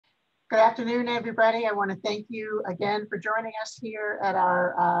Good afternoon, everybody. I want to thank you again for joining us here at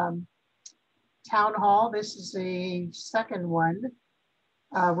our town hall. This is the second one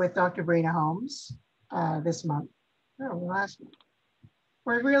with Dr. Brina Holmes this month, last month.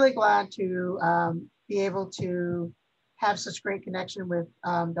 We're really glad to be able to have such great connection with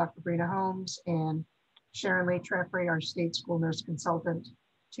Dr. Brina Holmes and Sharon Lee Treffry, our state school nurse consultant,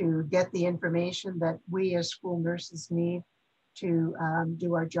 to get the information that we as school nurses need to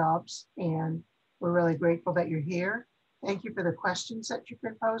do our jobs. And we're really grateful that you're here. Thank you for the questions that you've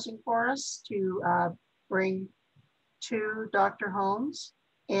been posing for us to bring to Dr. Holmes.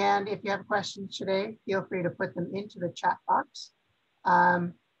 And if you have questions today, feel free to put them into the chat box.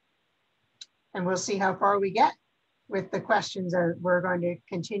 And we'll see how far we get with the questions. We're going to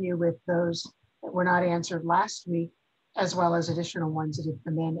continue with those that were not answered last week, as well as additional ones that have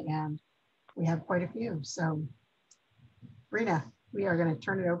come in, and we have quite a few. So Brina, we are going to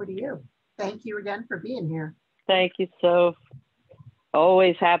turn it over to you. Thank you again for being here. Thank you, Soph.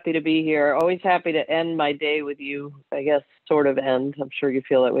 Always happy to be here. Always happy to end my day with you. I guess sort of end. I'm sure you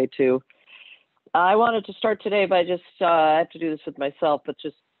feel that way too. I wanted to start today by just, I have to do this with myself, but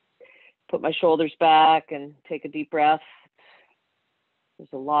just put my shoulders back and take a deep breath. There's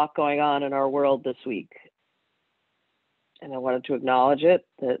a lot going on in our world this week. And I wanted to acknowledge it,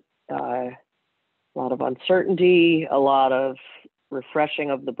 that a lot of uncertainty, a lot of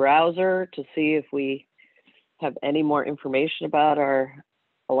refreshing of the browser to see if we have any more information about our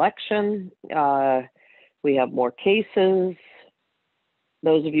election. We have more cases.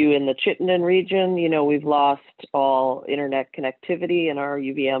 Those of you in the Chittenden region, you know, we've lost all internet connectivity in our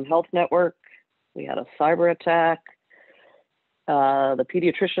UVM health network. We had a cyber attack. The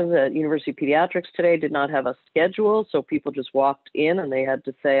pediatricians at University of Pediatrics today did not have a schedule, so people just walked in and they had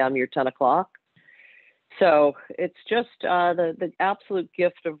to say, I'm your 10 o'clock. So it's just the absolute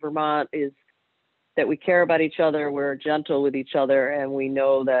gift of Vermont is that we care about each other, we're gentle with each other, and we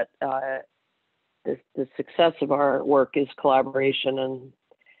know that the success of our work is collaboration. And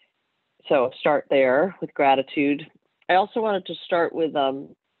so start there with gratitude. I also wanted to start with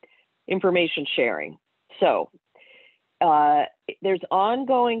information sharing. So there's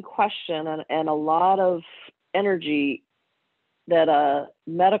ongoing question and a lot of energy that a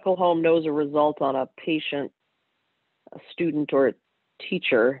medical home knows a result on a patient, a student, or a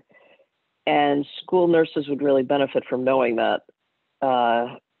teacher, and school nurses would really benefit from knowing that.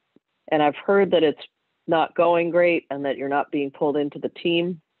 And I've heard that it's not going great and that you're not being pulled into the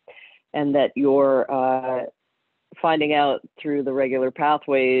team and that you're finding out through the regular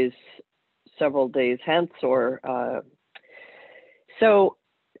pathways several days hence or so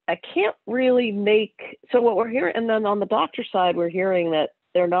I can't really make, so what we're hearing, and then on the doctor side, we're hearing that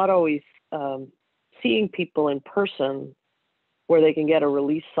they're not always seeing people in person where they can get a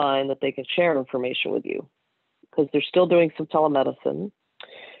release sign that they can share information with you, because they're still doing some telemedicine.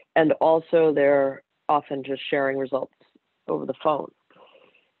 And also they're often just sharing results over the phone.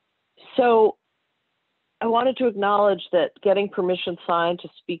 So I wanted to acknowledge that getting permission signed to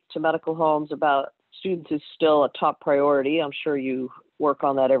speak to medical homes about students is still a top priority. I'm sure you work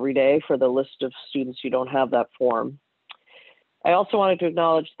on that every day for the list of students who don't have that form. I also wanted to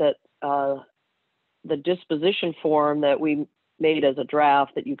acknowledge that the disposition form that we made as a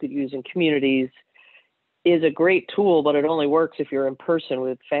draft that you could use in communities is a great tool, but it only works if you're in person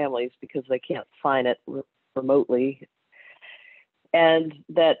with families because they can't sign it remotely. And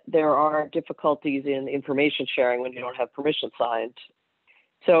that there are difficulties in information sharing when you don't have permission signed.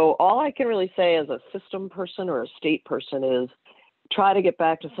 So all I can really say as a system person or a state person is try to get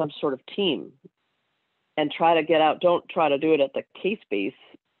back to some sort of team and try to get out. Don't try to do it at the case base,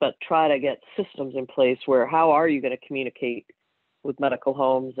 but try to get systems in place where how are you going to communicate with medical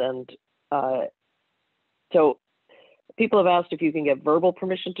homes? And so people have asked if you can get verbal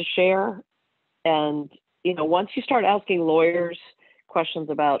permission to share. And, you know, once you start asking lawyers questions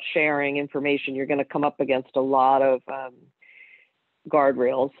about sharing information, you're going to come up against a lot of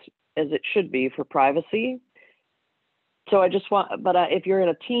guardrails, as it should be for privacy. So I just want, but if you're in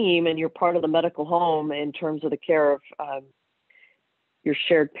a team and you're part of the medical home in terms of the care of your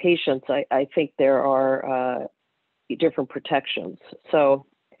shared patients, I think there are different protections. So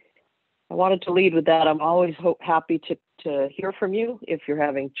I wanted to lead with that. I'm always happy to hear from you if you're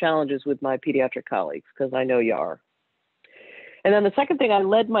having challenges with my pediatric colleagues, because I know you are. And then the second thing, I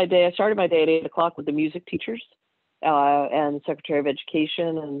started my day at 8 o'clock with the music teachers and Secretary of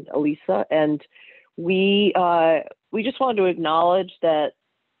Education and Elisa. And we just wanted to acknowledge that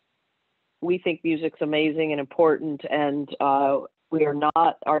we think music's amazing and important. And we are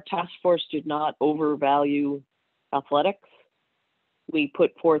not, our task force did not overvalue athletics. we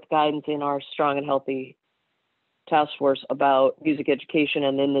put forth guidance in our Strong and Healthy task force about music education.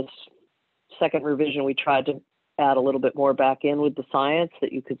 And in this second revision, we tried to add a little bit more back in with the science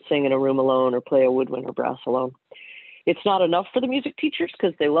that you could sing in a room alone or play a woodwind or brass alone. It's not enough for the music teachers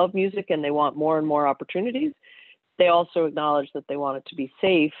because they love music and they want more and more opportunities. They also acknowledge that they want it to be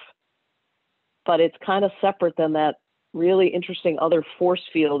safe, but it's kind of separate than that really interesting other force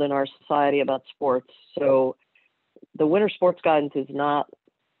field in our society about sports. So the winter sports guidance is not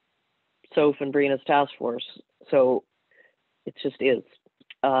Soph and Brina's task force. So it just is.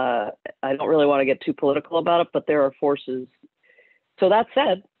 I don't really want to get too political about it, but there are forces. So that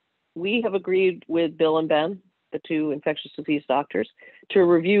said, we have agreed with Bill and Ben, the two infectious disease doctors, to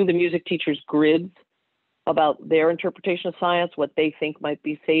review the music teachers' grids about their interpretation of science, what they think might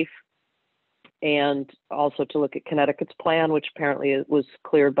be safe, and also to look at Connecticut's plan, which apparently was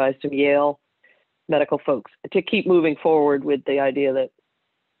cleared by some Yale medical folks, to keep moving forward with the idea that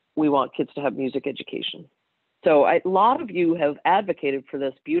we want kids to have music education. So a lot of you have advocated for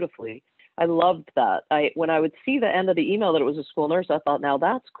this beautifully. I loved that. When I would see the end of the email that it was a school nurse, I thought, now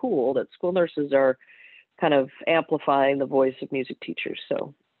that's cool that school nurses are kind of amplifying the voice of music teachers.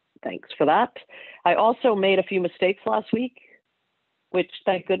 So thanks for that. I also made a few mistakes last week, which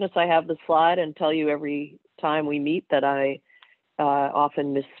thank goodness I have the slide and tell you every time we meet that I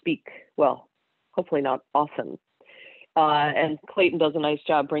often misspeak. Well, hopefully not often. And Clayton does a nice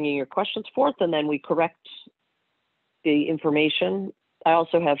job bringing your questions forth, and then we correct the information. I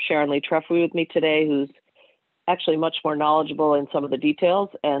also have Sharon Lee Treffy with me today, who's actually much more knowledgeable in some of the details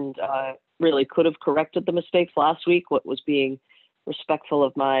and really could have corrected the mistakes last week, what was being respectful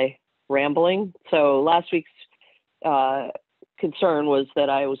of my rambling. So last week's concern was that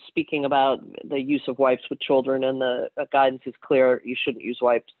I was speaking about the use of wipes with children, and the guidance is clear, you shouldn't use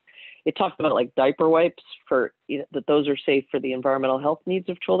wipes. It talked about like diaper wipes for, that those are safe for the environmental health needs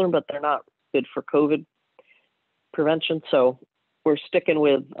of children, but they're not good for COVID prevention. So we're sticking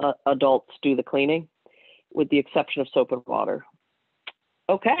with adults do the cleaning with the exception of soap and water.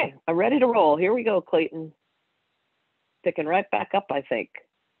 Okay, I'm ready to roll. Here we go, Clayton. Picking right back up, I think.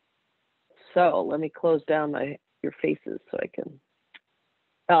 So let me close down your faces so I can.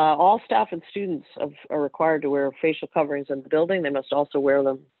 All staff and students are required to wear facial coverings in the building. They must also wear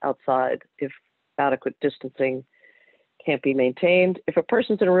them outside if adequate distancing can't be maintained. If a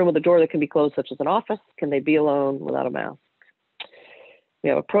person's in a room with a door that can be closed, such as an office, can they be alone without a mask? We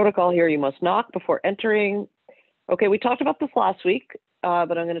have a protocol here. You must knock before entering. Okay, we talked about this last week,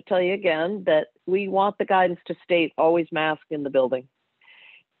 but I'm going to tell you again that we want the guidance to state always mask in the building.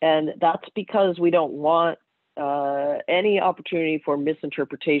 And that's because we don't want any opportunity for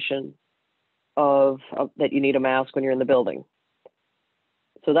misinterpretation of that you need a mask when you're in the building.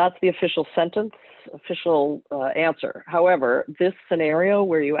 So that's the official sentence, official answer. However, this scenario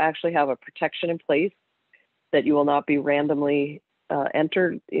where you actually have a protection in place that you will not be randomly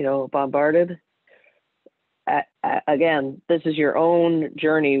entered, bombarded. Again, this is your own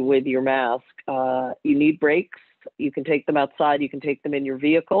journey with your mask. You need breaks. You can take them outside. You can take them in your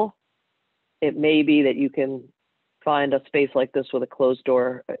vehicle. It may be that you can find a space like this with a closed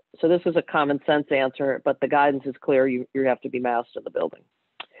door. So this is a common sense answer, but the guidance is clear. You have to be masked in the building.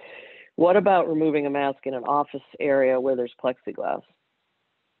 What about removing a mask in an office area where there's plexiglass?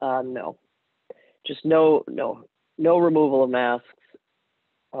 No, just no removal of masks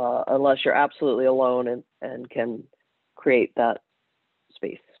unless you're absolutely alone and can create that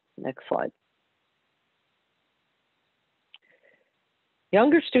space. Next slide.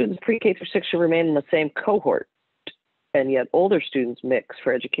 Younger students pre-K through 6 should remain in the same cohort, and yet older students mix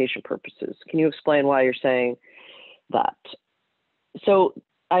for education purposes. Can you explain why you're saying that? So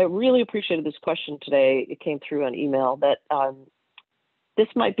I really appreciated this question today. It came through on email that this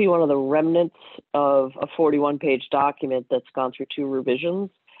might be one of the remnants of a 41-page document that's gone through 2 revisions,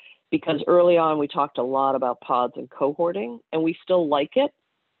 because early on we talked a lot about pods and cohorting, and we still like it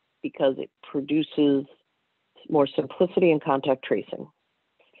because it produces more simplicity in contact tracing.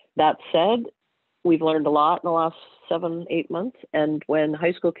 That said, we've learned a lot in the last 7-8 months, and when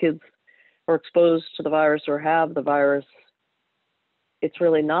high school kids are exposed to the virus or have the virus, it's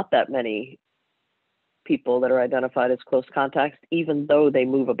really not that many people that are identified as close contacts, even though they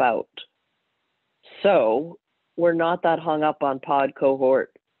move about. So we're not that hung up on pod,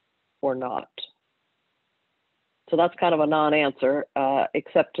 cohort, or not. So that's kind of a non-answer,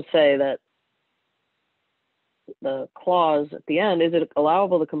 except to say that the clause at the end, is it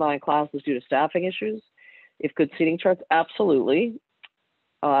allowable to combine classes due to staffing issues? If good seating charts, absolutely.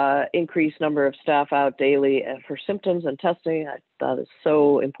 Increased number of staff out daily for symptoms and testing. That is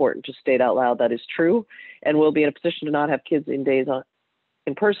so important to state out loud. That is true. And we'll be in a position to not have kids in days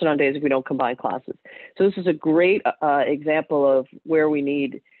in person on days if we don't combine classes. So this is a great example of where we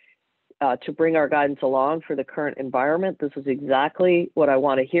need to bring our guidance along for the current environment. This is exactly what I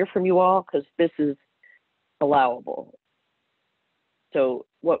want to hear from you all, because this is allowable. So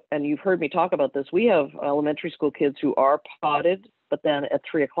and you've heard me talk about this, we have elementary school kids who are potted, but then at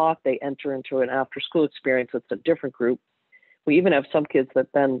 3 o'clock, they enter into an after school experience. It's a different group. We even have some kids that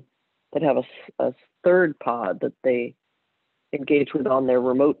have a third pod that they engage with on their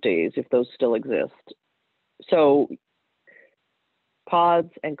remote days, if those still exist. So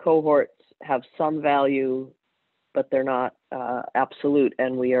pods and cohorts have some value, but they're not absolute.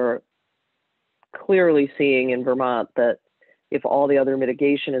 And we are clearly seeing in Vermont that if all the other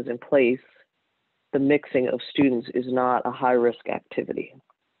mitigation is in place, the mixing of students is not a high risk activity.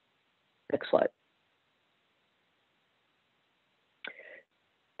 Next slide.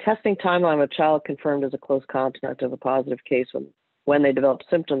 Testing timeline of a child confirmed as a close contact of a positive case when they develop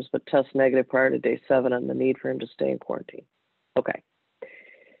symptoms but test negative prior to day 7 and the need for him to stay in quarantine. Okay.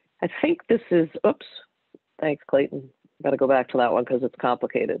 I think this is, oops, thanks Clayton. Got to go back to that one because it's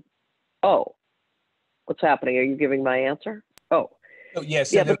complicated. Oh, what's happening? Are you giving my answer? Oh,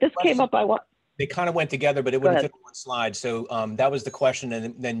 yes. Yeah, but this came up, they kind of went together, but it wouldn't fit on one slide. So that was the question.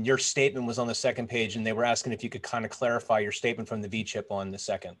 And then your statement was on the second page, and they were asking if you could kind of clarify your statement from the VCHIP on the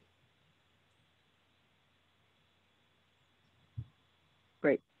second.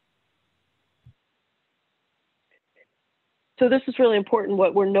 Great. So this is really important.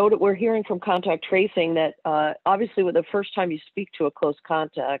 What we're hearing from contact tracing that obviously with the first time you speak to a close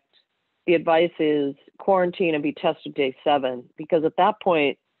contact, the advice is quarantine and be tested day 7, because at that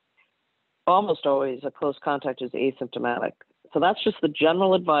point, almost always a close contact is asymptomatic. So that's just the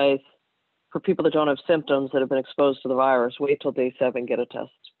general advice for people that don't have symptoms that have been exposed to the virus. Wait till day 7, get a test.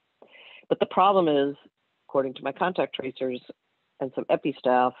 But the problem is, according to my contact tracers and some epi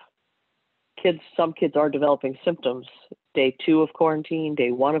staff, some kids are developing symptoms day 2 of quarantine, day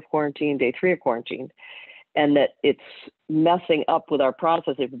 1 of quarantine, day 3 of quarantine, and that it's messing up with our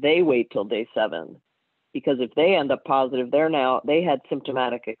process if they wait till day 7. Because if they end up positive, they had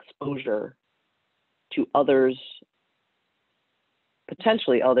symptomatic exposure to others,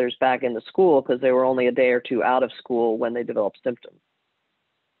 potentially others back in the school, because they were only a day or 2 out of school when they developed symptoms.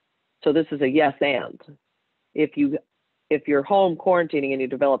 So this is a yes and. If you're home quarantining and you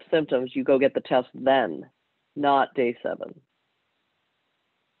develop symptoms, you go get the test then, not day 7.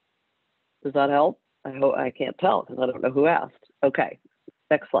 Does that help? I can't tell because I don't know who asked. Okay,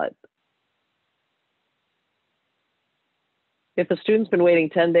 next slide. If a student's been waiting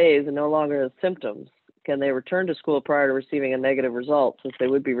 10 days and no longer has symptoms, can they return to school prior to receiving a negative result, since they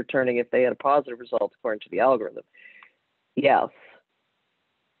would be returning if they had a positive result according to the algorithm? Yes.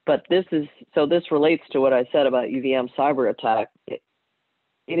 But this relates to what I said about UVM cyber attack. It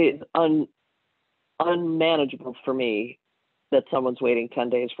is unmanageable for me that someone's waiting 10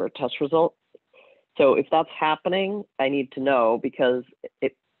 days for a test result. So if that's happening, I need to know, because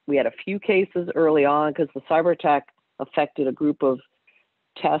we had a few cases early on because the cyber attack affected a group of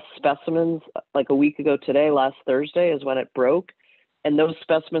test specimens like a week ago today, last Thursday is when it broke. And those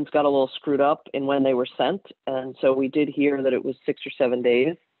specimens got a little screwed up in when they were sent. And so we did hear that it was 6 or 7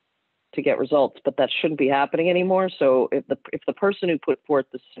 days to get results, but that shouldn't be happening anymore. So if the person who put forth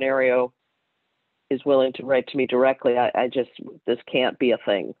the scenario is willing to write to me directly, this can't be a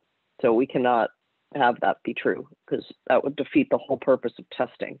thing. So we cannot have that be true, because that would defeat the whole purpose of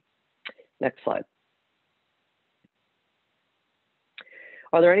testing. Next slide.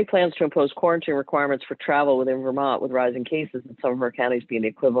 Are there any plans to impose quarantine requirements for travel within Vermont with rising cases in some of our counties being the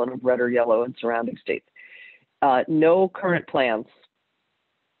equivalent of red or yellow in surrounding states? No current plans,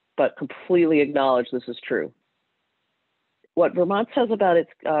 but completely acknowledge this is true. What Vermont says about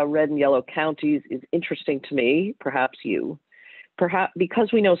its red and yellow counties is interesting to me, perhaps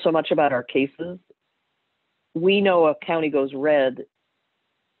because we know so much about our cases. We know a county goes red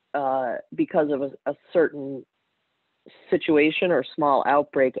because of a certain situation or small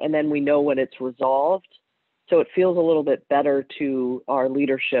outbreak, and then we know when it's resolved. So it feels a little bit better to our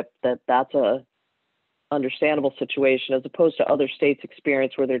leadership that that's a understandable situation, as opposed to other states'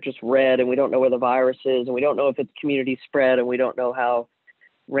 experience where they're just red and we don't know where the virus is and we don't know if it's community spread and we don't know how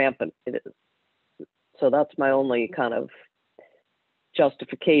rampant it is. So that's my only kind of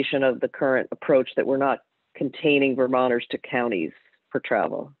justification of the current approach, that we're not containing Vermonters to counties for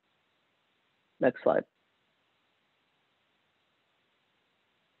travel. Next slide.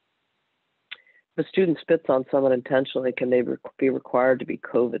 If a student spits on someone intentionally, can they be required to be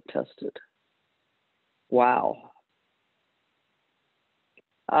COVID tested? Wow.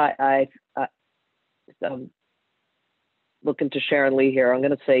 looking to Sharon Lee here. I'm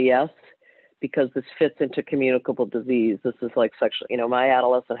going to say yes, because this fits into communicable disease. This is like sexual, my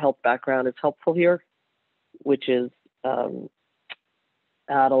adolescent health background is helpful here, which is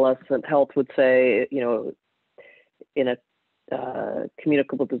adolescent health would say, in a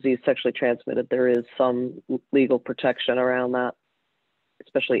communicable disease, sexually transmitted, there is some legal protection around that,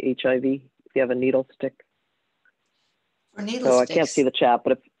 especially HIV, if you have a needle stick. For needle so sticks, I can't see the chat,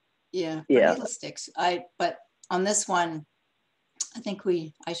 but needle sticks. But on this one, I think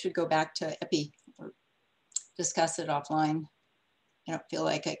I should go back to EPI or discuss it offline. I don't feel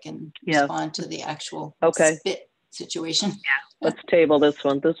like I can respond to the actual spit situation. Let's table this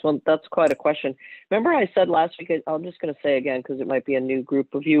one. That's quite a question. Remember I said last week, I'm just going to say again, because it might be a new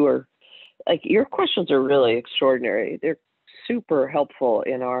group of you, or like your questions are really extraordinary. They're super helpful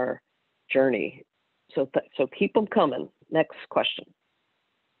in our journey. So keep them coming. Next question.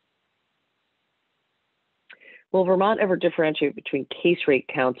 Will Vermont ever differentiate between case rate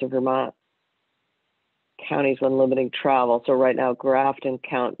counts in Vermont counties when limiting travel? So right now, Grafton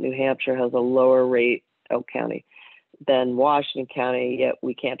County, New Hampshire has a lower rate, Elk County, than Washington County, yet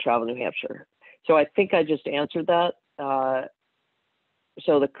we can't travel New Hampshire. So I think I just answered that.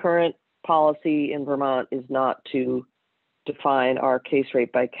 So the current policy in Vermont is not to define our case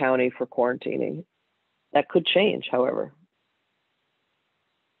rate by county for quarantining. That could change, however.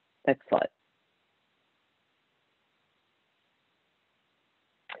 Next slide.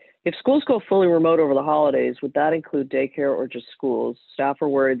 If schools go fully remote over the holidays, would that include daycare or just schools? Staff are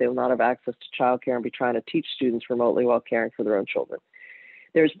worried they will not have access to childcare and be trying to teach students remotely while caring for their own children.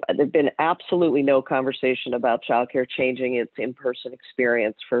 There's been absolutely no conversation about childcare changing its in-person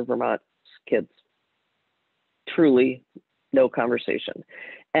experience for Vermont kids. Truly no conversation.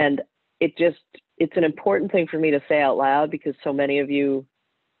 And it's an important thing for me to say out loud, because so many of you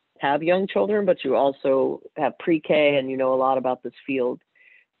have young children, but you also have pre-K and you know a lot about this field.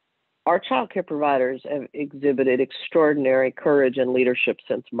 Our childcare providers have exhibited extraordinary courage and leadership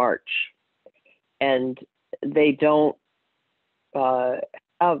since March, and they don't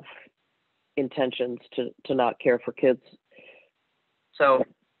have intentions to not care for kids. So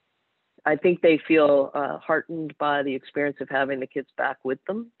I think they feel heartened by the experience of having the kids back with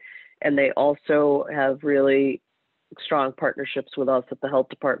them, and they also have really strong partnerships with us at the health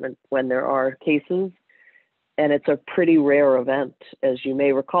department when there are cases. And it's a pretty rare event, as you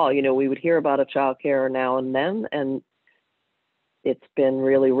may recall. We would hear about a childcare now and then, and it's been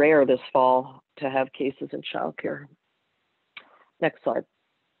really rare this fall to have cases in childcare. Next slide.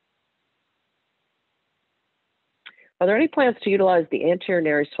 Are there any plans to utilize the anterior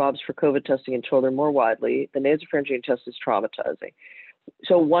nary swabs for COVID testing in children more widely? The nasopharyngeal test is traumatizing.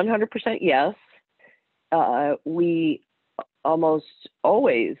 So 100% yes. We almost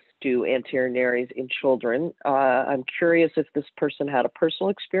always do anterior nares in children. I'm curious if this person had a personal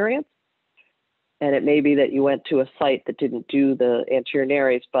experience, and it may be that you went to a site that didn't do the anterior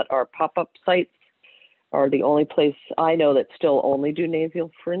nares, but our pop-up sites are the only place I know that still only do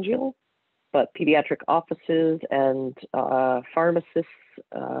nasopharyngeal, but pediatric offices and pharmacists,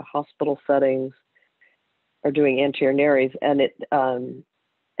 hospital settings are doing anterior nares,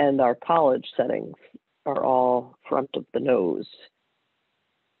 and our college settings are all front of the nose.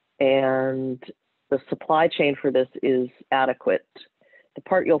 And the supply chain for this is adequate. The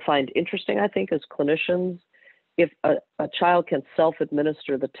part you'll find interesting, I think, as clinicians, if a child can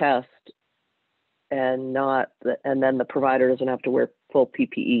self-administer the test and then the provider doesn't have to wear full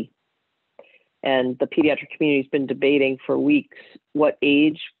PPE. And the pediatric community has been debating for weeks, what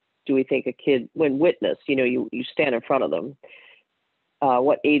age do we think a kid, when witnessed, you stand in front of them,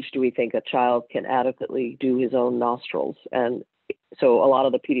 what age do we think a child can adequately do his own nostrils? And so a lot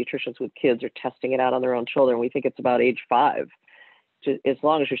of the pediatricians with kids are testing it out on their own children. We think it's about age 5, as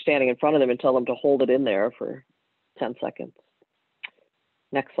long as you're standing in front of them and tell them to hold it in there for 10 seconds.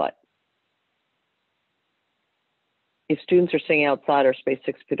 Next slide. If students are sitting outside or spaced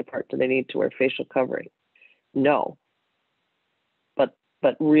 6 feet apart, do they need to wear facial covering? No,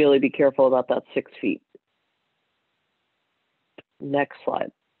 but really be careful about that 6 feet. Next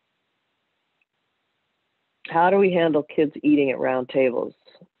slide. How do we handle kids eating at round tables?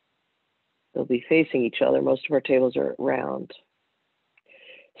 They'll be facing each other. Most of our tables are round.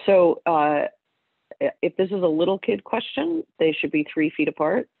 So if this is a little kid question, they should be 3 feet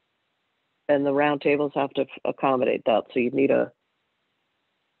apart, and the round tables have to accommodate that. So you'd need a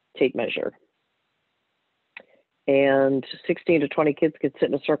tape measure. And 16 to 20 kids could sit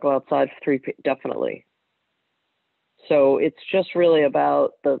in a circle outside for 3 feet, definitely. So it's just really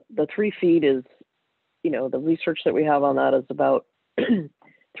about the 3 feet is, the research that we have on that is about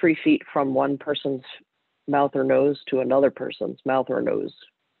 3 feet from one person's mouth or nose to another person's mouth or nose.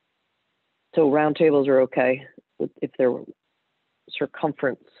 So round tables are okay if their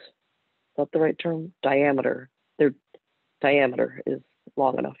circumference, is that the right term? Diameter. Their diameter is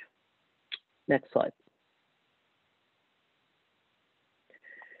long enough. Next slide.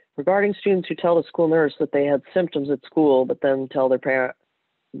 Regarding students who tell the school nurse that they had symptoms at school, but then tell their parent,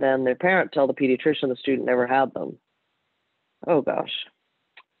 tell the pediatrician the student never had them. Oh gosh.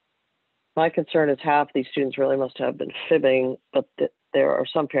 My concern is half these students really must have been fibbing, but there are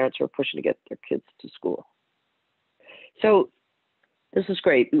some parents who are pushing to get their kids to school. So this is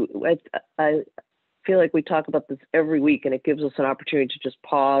great. I feel like we talk about this every week, and it gives us an opportunity to just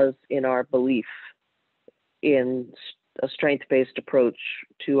pause in our belief in a strength-based approach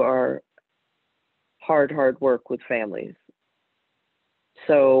to our hard work with families.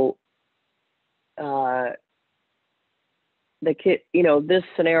 So the kid, this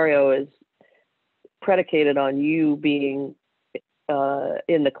scenario is predicated on you being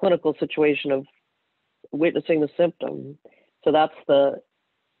in the clinical situation of witnessing the symptom. So that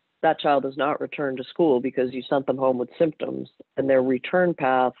child does not return to school because you sent them home with symptoms, and their return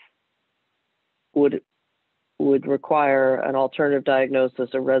path would require an alternative diagnosis,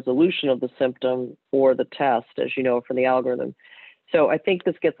 a resolution of the symptom, or the test, as you know, from the algorithm. So I think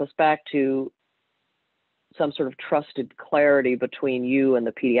this gets us back to some sort of trusted clarity between you and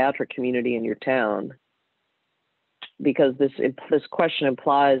the pediatric community in your town, because this question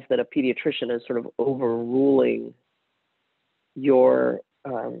implies that a pediatrician is sort of overruling your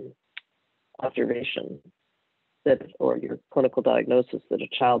observation or your clinical diagnosis that a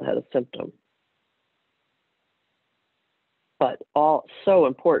child had a symptom. But all so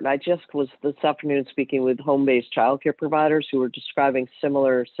important. I just was this afternoon speaking with home-based childcare providers who were describing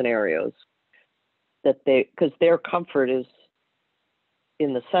similar scenarios, that because their comfort is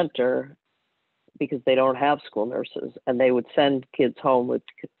in the center because they don't have school nurses, and they would send kids home with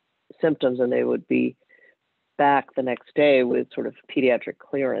symptoms and they would be back the next day with sort of pediatric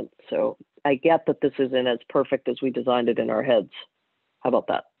clearance. So I get that this isn't as perfect as we designed it in our heads. How about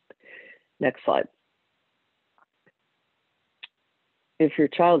that? Next slide. If your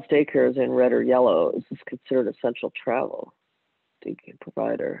child's daycare is in red or yellow, is this considered essential travel? Daycare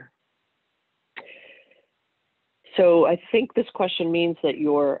provider. So I think this question means that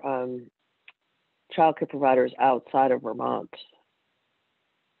your childcare provider is outside of Vermont.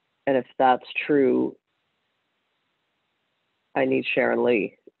 And if that's true, I need Sharon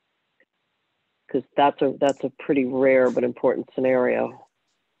Lee, because that's a pretty rare but important scenario.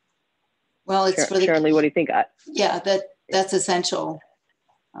 Well, it's for the Sharon Lee, what do you think? Yeah, that's essential.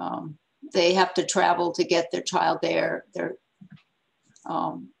 They have to travel to get their child there.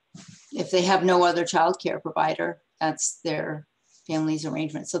 If they have no other child care provider, that's their family's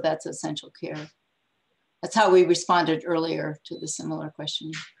arrangement. So that's essential care. That's how we responded earlier to the similar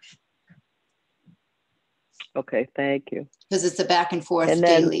question. Okay, thank you. Because it's a back and forth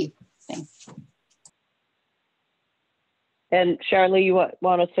daily thing. And Sharon Lee, you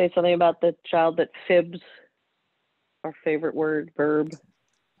want to say something about the child that fibs? Our favorite word, verb.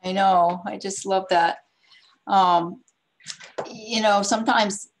 I know, I just love that.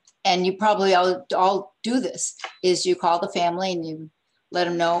 Sometimes, and you probably all do this, is you call the family and you let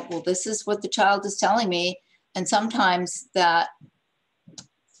them know, well, this is what the child is telling me. And sometimes that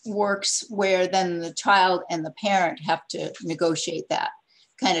works where then the child and the parent have to negotiate that.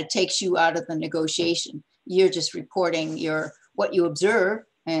 Kind of takes you out of the negotiation. You're just reporting what you observe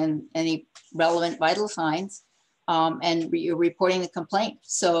and any relevant vital signs, and you're reporting the complaint.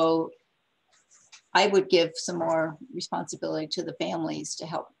 So I would give some more responsibility to the families to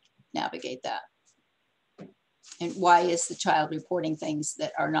help navigate that. And why is the child reporting things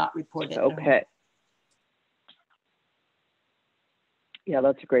that are not reported? Okay. Yeah,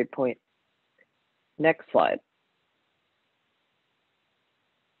 that's a great point. Next slide.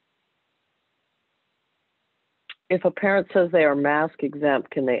 If a parent says they are mask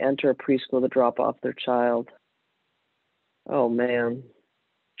exempt, can they enter a preschool to drop off their child? Oh man,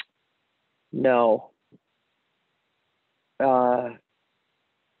 no. I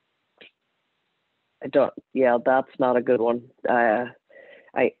don't, yeah, that's not a good one. I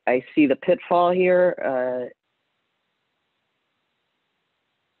see the pitfall here.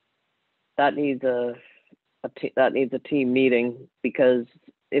 That needs a team meeting, because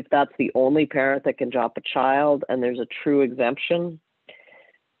if that's the only parent that can drop a child and there's a true exemption,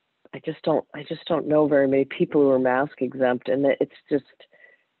 I just don't know very many people who are mask exempt, and it's just,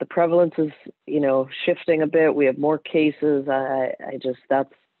 the prevalence is, shifting a bit. We have more cases.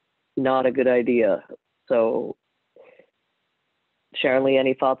 That's not a good idea. So Sharon Lee,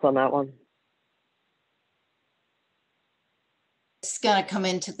 any thoughts on that one? It's going to come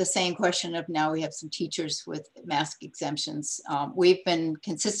into the same question of now we have some teachers with mask exemptions. We've been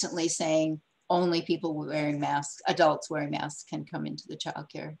consistently saying only people wearing masks, adults wearing masks can come into the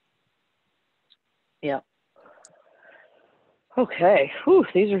childcare. Yeah. Okay. Whew,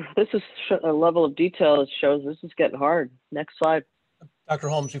 this is a level of detail that shows this is getting hard. Next slide. Dr.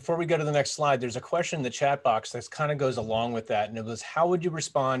 Holmes, before we go to the next slide, there's a question in the chat box that kind of goes along with that. And it was, how would you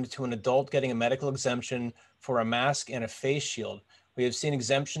respond to an adult getting a medical exemption for a mask and a face shield? We have seen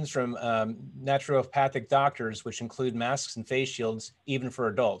exemptions from naturopathic doctors, which include masks and face shields, even for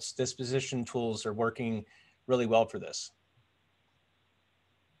adults. Disposition tools are working really well for this.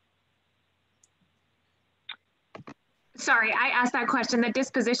 Sorry, I asked that question. The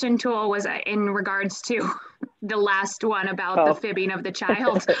disposition tool was in regards to the last one about the fibbing of the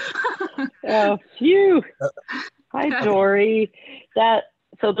child. Oh, phew. Hi, Dory.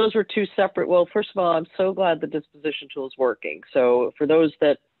 So those were two separate. Well, first of all, I'm so glad the disposition tool is working. So for those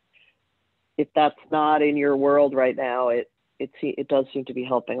that, if that's not in your world right now, it does seem to be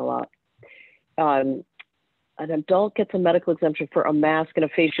helping a lot. An adult gets a medical exemption for a mask and a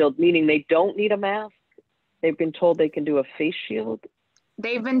face shield, meaning they don't need a mask. They've been told they can do a face shield.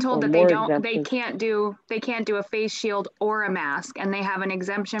 They've been told that they can't do a face shield or a mask, and they have an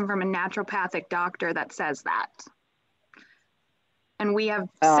exemption from a naturopathic doctor that says that. And we have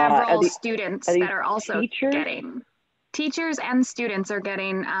several students that are also getting, teachers and students are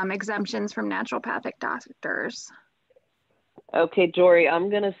getting exemptions from naturopathic doctors. Okay, Dory, I'm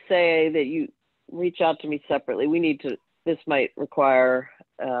going to say that you reach out to me separately. We need to, this might require,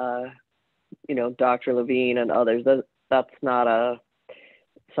 you know, Dr. Levine and others. That's not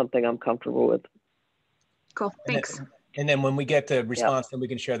something I'm comfortable with. Cool, thanks. And then when we get the response, then we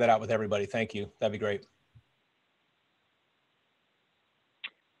can share that out with everybody. Thank you. That'd be great.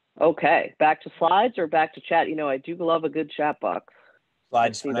 Okay, back to slides or back to chat? You know, I do love a good chat box.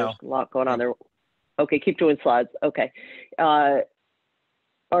 Slides for now. There's a lot going on there. Okay, keep doing slides. Okay. Are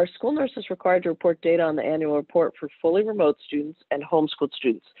school nurses required to report data on the annual report for fully remote students and homeschooled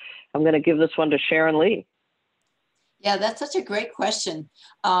students? I'm going to give this one to Sharon Lee. Yeah, that's such a great question.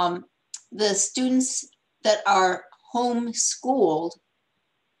 The students that are homeschooled,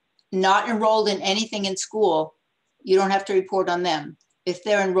 not enrolled in anything in school, you don't have to report on them. If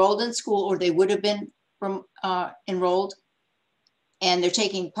they're enrolled in school, or they would have been enrolled, and they're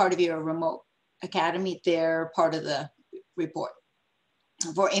taking part of your remote academy, they're part of the report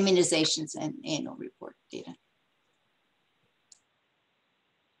for immunizations and annual report data.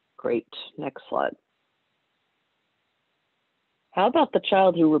 Great, next slide. How about the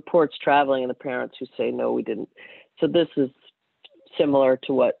child who reports traveling and the parents who say, no, we didn't? So this is similar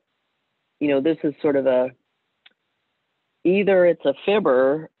to what, you know, this is sort of either it's a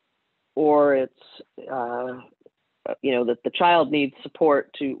fibber or it's, you know, that the child needs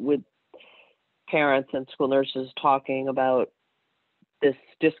support with parents and school nurses talking about this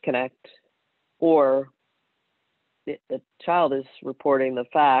disconnect, or the child is reporting the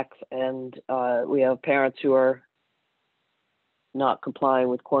facts, and we have parents who are not complying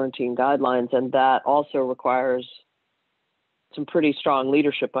with quarantine guidelines, and that also requires some pretty strong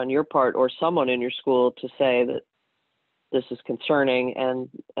leadership on your part or someone in your school to say that this is concerning and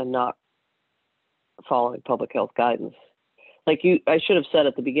not following public health guidance. Like I should have said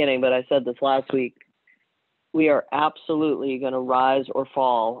at the beginning, but I said this last week, we are absolutely going to rise or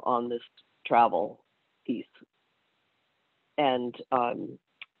fall on this travel piece. And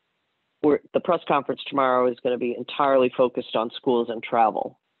the press conference tomorrow is going to be entirely focused on schools and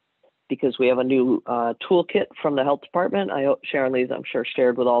travel, because we have a new toolkit from the health department. I hope Sharon Lee's, I'm sure,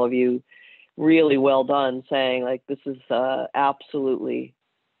 shared with all of you. Really well done, saying like this is absolutely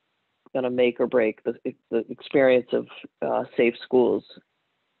going to make or break the experience of safe schools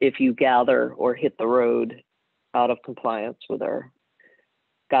if you gather or hit the road out of compliance with our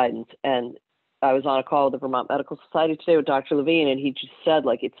guidance. And I was on a call with the Vermont Medical Society today with Dr. Levine, and he just said,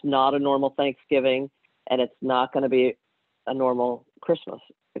 like, it's not a normal Thanksgiving, and it's not going to be a normal Christmas.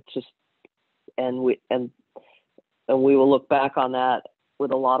 It's just, and we will look back on that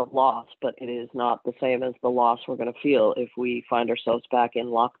with a lot of loss, but it is not the same as the loss we're going to feel if we find ourselves back in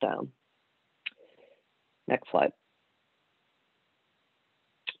lockdown. Next slide.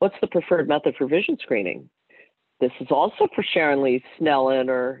 What's the preferred method for vision screening? This is also for Sharon Lee, Snellen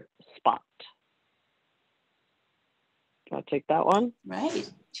or Spot. Can I take that one? Right,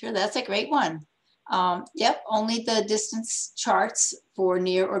 sure, that's a great one. Yep, only the distance charts for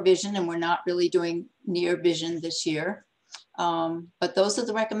near or vision, and we're not really doing near vision this year. But those are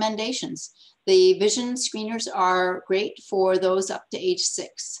the recommendations. The vision screeners are great for those up to age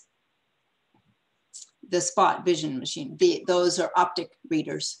 6. the spot vision machine. Those are optic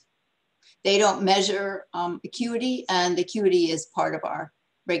readers. They don't measure acuity, and acuity is part of our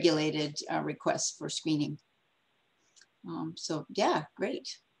regulated requests for screening. So yeah, great.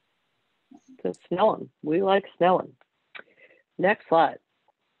 So Snellen, we like Snellen. Next slide.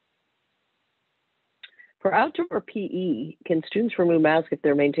 For outdoor PE, can students remove masks if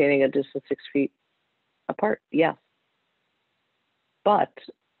they're maintaining a distance 6 feet apart? Yes. But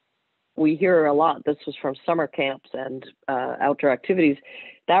we hear a lot, this was from summer camps and outdoor activities,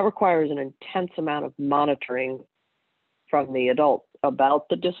 that requires an intense amount of monitoring from the adult about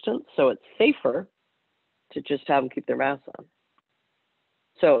the distance. So it's safer to just have them keep their masks on.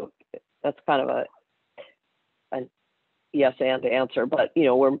 So that's kind of a yes and answer, but you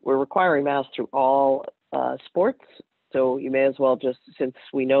know, we're requiring masks through all sports. So you may as well just, since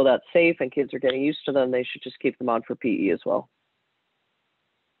we know that's safe and kids are getting used to them, they should just keep them on for PE as well.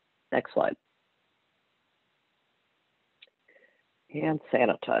 Next slide. Hand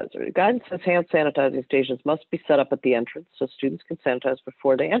sanitizer. Guidance says hand sanitizing stations must be set up at the entrance so students can sanitize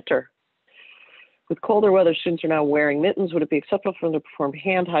before they enter. With colder weather, students are now wearing mittens. Would it be acceptable for them to perform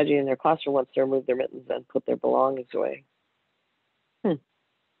hand hygiene in their classroom once they remove their mittens and put their belongings away?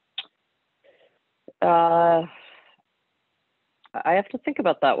 I have to think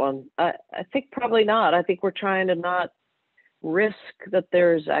about that one. I think probably not. I think we're trying to not risk that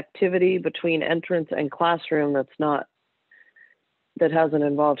there's activity between entrance and classroom that hasn't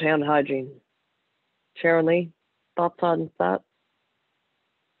involved hand hygiene. Sharon Lee, thoughts on that?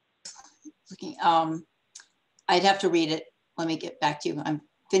 Looking, I'd have to read it. Let me get back to you. I'm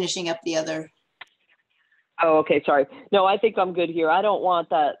finishing up the other. Oh, okay, sorry. No, I think I'm good here. I don't want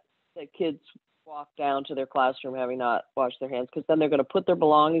that kids walk down to their classroom having not washed their hands, because then they're going to put their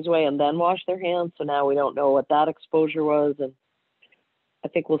belongings away and then wash their hands. So now we don't know what that exposure was. And I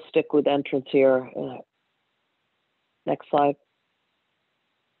think we'll stick with entrance here. Next slide.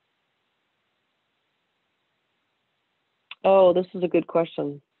 Oh, this is a good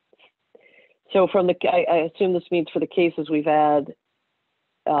question. So from the, I assume this means for the cases we've had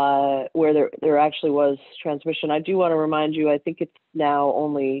where there actually was transmission. I do want to remind you, I think it's now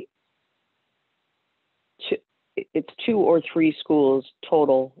only it's 2 or 3 schools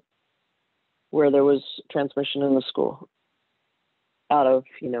total where there was transmission in the school out of,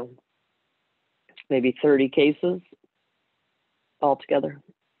 you know, maybe 30 cases altogether.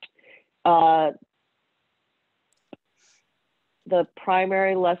 The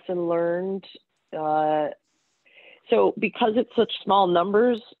primary lesson learned, so because it's such small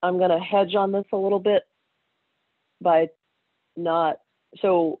numbers, I'm going to hedge on this a little bit by not,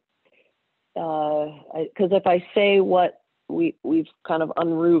 so because if I say what we've kind of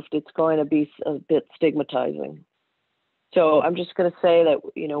unroofed, it's going to be a bit stigmatizing. So I'm just going to say that,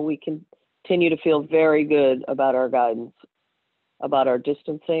 you know, we continue to feel very good about our guidance, about our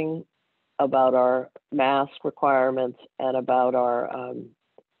distancing, about our mask requirements, and about our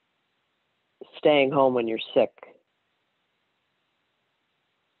staying home when you're sick.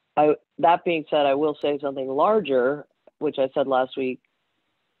 That being said, I will say something larger, which I said last week.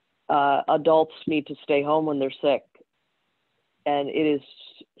 Adults need to stay home when they're sick. And it is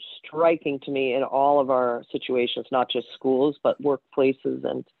striking to me in all of our situations, not just schools, but workplaces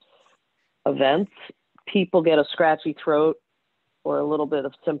and events, people get a scratchy throat or a little bit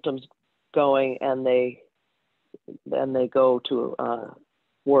of symptoms going, and they go to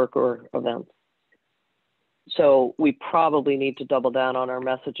work or events. So we probably need to double down on our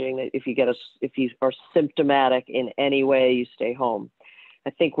messaging that if you are symptomatic in any way, you stay home. I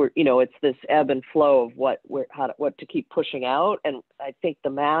think we're, you know, it's this ebb and flow of what to keep pushing out. And I think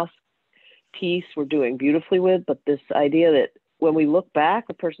the mask piece we're doing beautifully with, but this idea that when we look back,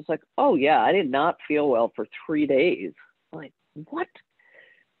 a person's like, oh yeah, I did not feel well for 3 days. I'm like, what?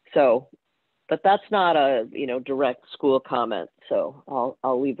 So, but that's not a, you know, direct school comment. So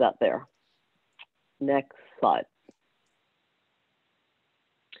I'll leave that there. Next slide.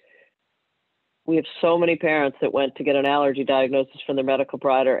 We have so many parents that went to get an allergy diagnosis from their medical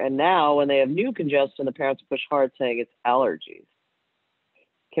provider, and now when they have new congestion, the parents push hard saying it's allergies.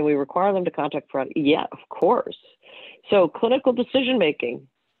 Can we require them to contact provider? Yeah, of course. So clinical decision making.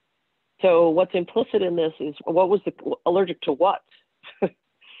 So what's implicit in this is what was the allergic to what?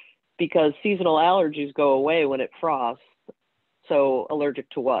 Because seasonal allergies go away when it frosts. So allergic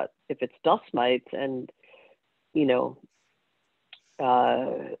to what? If it's dust mites and, you know,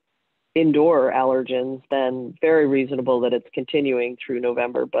 indoor allergens, then very reasonable that it's continuing through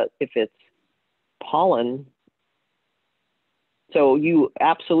November. But if it's pollen, so you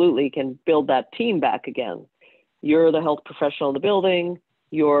absolutely can build that team back again. You're the health professional in the building.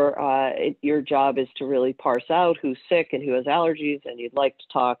 your job is to really parse out who's sick and who has allergies, and you'd like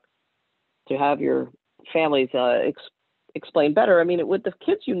to have your families explain better. I mean, with the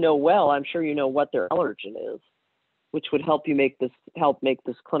kids you know well, I'm sure you know what their allergen is, which would help you make this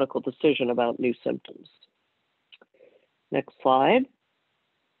clinical decision about new symptoms. Next slide.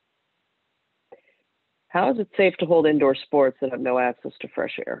 How is it safe to hold indoor sports that have no access to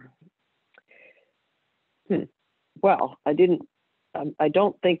fresh air? Well, I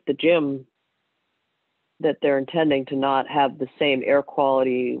don't think the gym that they're intending to not have the same air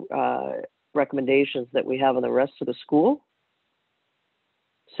quality recommendations that we have in the rest of the school.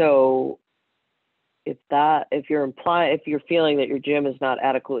 So if you're feeling that your gym is not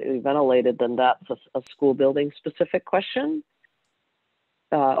adequately ventilated, then that's a school building specific question.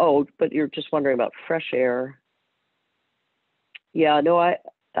 But you're just wondering about fresh air. Yeah, no,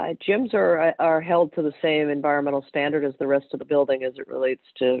 gyms are held to the same environmental standard as the rest of the building as it relates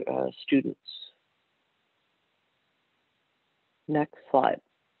to students. Next slide.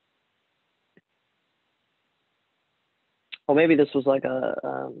 Well, maybe this was like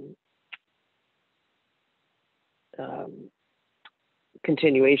a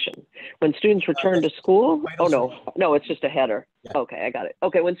continuation. When students return to school, no, it's just a header. Yeah. Okay, I got it.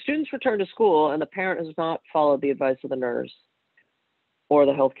 Okay, when students return to school and the parent has not followed the advice of the nurse or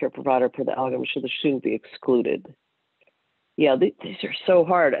the healthcare provider per the algorithm, should the student be excluded? Yeah, these are so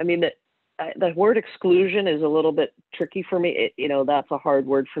hard. I mean, the word exclusion is a little bit tricky for me. That's a hard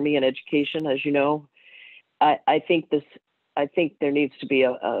word for me in education, as you know. I think there needs to be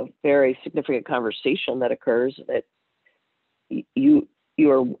a very significant conversation that occurs that you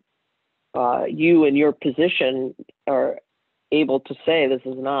in your position are able to say this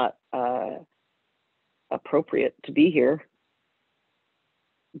is not appropriate to be here.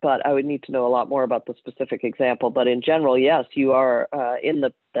 But I would need to know a lot more about the specific example. But in general, yes, you are in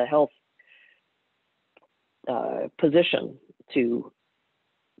the health position to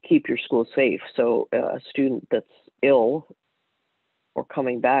keep your school safe. So a student that's ill or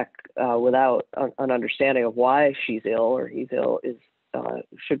coming back without an understanding of why she's ill or he's ill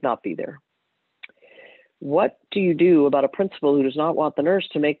should not be there. What do you do about a principal who does not want the nurse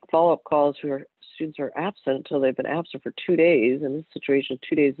to make follow-up calls where students are absent until they've been absent for 2 days? In this situation,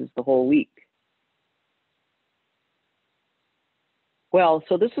 2 days is the whole week. Well,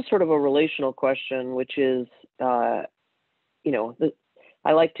 so this is sort of a relational question, which is, I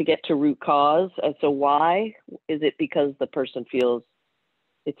like to get to root cause. And so why? Is it because the person feels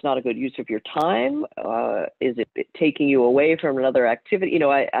it's not a good use of your time? Is it taking you away from another activity?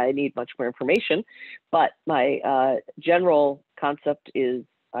 I need much more information, but my general concept is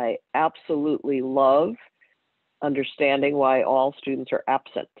I absolutely love understanding why all students are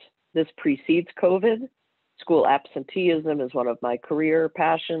absent. This precedes COVID. School absenteeism is one of my career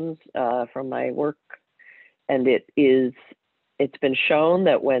passions from my work. And it's been shown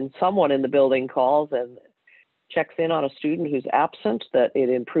that when someone in the building calls and checks in on a student who's absent, that it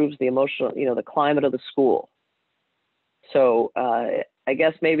improves the emotional, the climate of the school. So I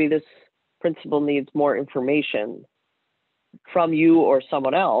guess maybe this principal needs more information from you or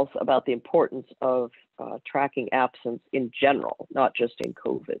someone else about the importance of tracking absence in general, not just in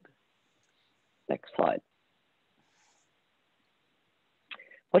COVID. Next slide.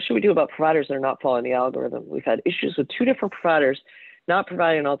 What should we do about providers that are not following the algorithm? We've had issues with 2 different providers not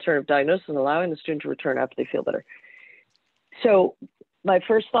providing an alternative diagnosis and allowing the student to return after they feel better. So my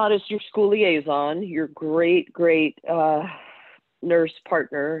first thought is your school liaison, your great nurse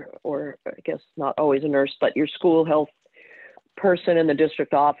partner, or I guess not always a nurse, but your school health person in the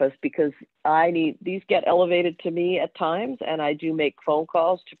district office, because these get elevated to me at times, and I do make phone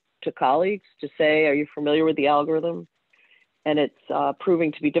calls to colleagues to say, are you familiar with the algorithm? And it's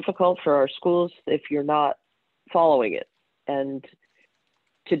proving to be difficult for our schools if you're not following it. And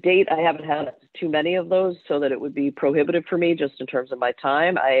to date, I haven't had too many of those so that it would be prohibitive for me just in terms of my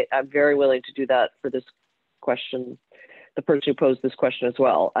time. I'm very willing to do that for this question, the person who posed this question as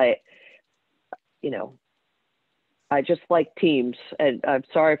well. I just like teams, and I'm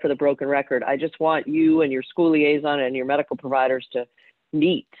sorry for the broken record. I just want you and your school liaison and your medical providers to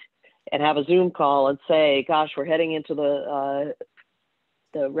meet and have a Zoom call and say, gosh, we're heading into the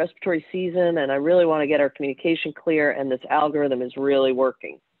respiratory season, and I really want to get our communication clear, and this algorithm is really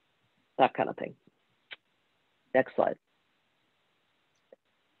working, that kind of thing. Next slide.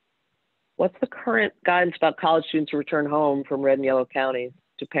 What's the current guidance about college students who return home from red and yellow counties?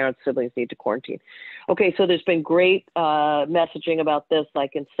 Do parents, siblings need to quarantine? Okay, so there's been great messaging about this. I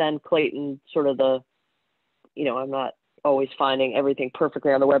can send Clayton sort of I'm not always finding everything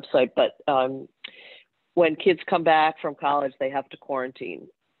perfectly on the website, but when kids come back from college, they have to quarantine,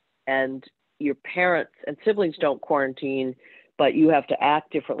 and your parents and siblings don't quarantine, but you have to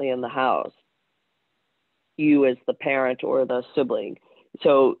act differently in the house, you as the parent or the sibling.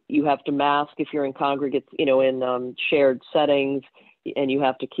 So you have to mask if you're in congregate, in shared settings, and you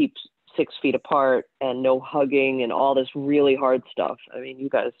have to keep 6 feet apart and no hugging and all this really hard stuff. I mean, you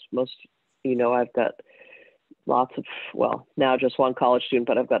guys, I've got lots of, well, now just one college student,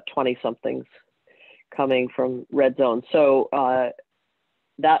 but I've got 20 somethings coming from red zone. So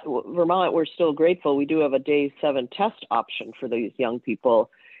that Vermont, we're still grateful. We do have a day 7 test option for these young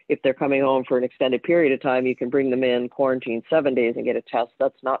people. If they're coming home for an extended period of time, you can bring them in, quarantine 7 days and get a test.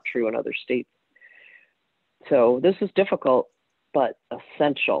 That's not true in other states. So this is difficult, but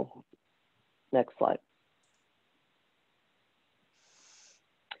essential. Next slide.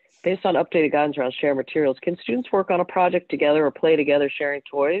 Based on updated guidance around shared materials, can students work on a project together or play together sharing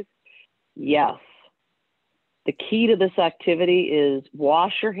toys? Yes. The key to this activity is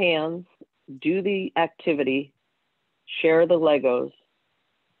wash your hands, do the activity, share the Legos,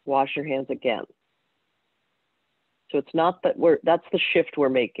 wash your hands again. So it's not that that's the shift we're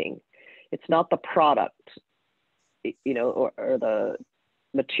making. It's not the product, or the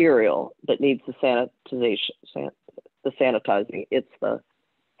material that needs the sanitizing, it's the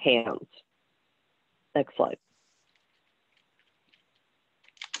hands. Next slide.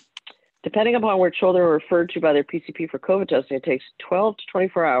 Depending upon where children are referred to by their PCP for COVID testing, it takes 12 to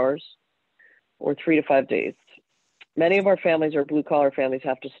 24 hours or 3 to 5 days. Many of our families or blue collar families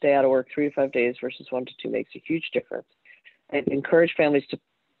have to stay out of work 3 to 5 days versus 1 to 2 makes a huge difference. I encourage families to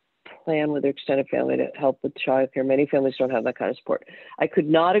plan with their extended family to help with childcare. Many families don't have that kind of support. I could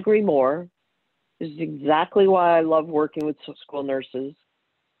not agree more. This is exactly why I love working with school nurses.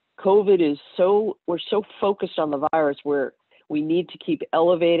 COVID is we're so focused on the virus where we need to keep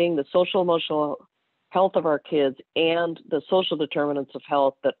elevating the social emotional health of our kids and the social determinants of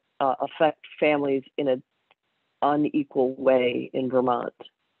health that affect families in an unequal way in Vermont.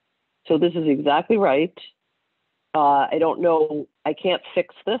 So this is exactly right. I don't know, I can't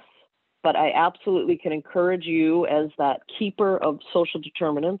fix this, but I absolutely can encourage you as that keeper of social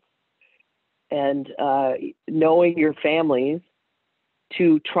determinants and knowing your families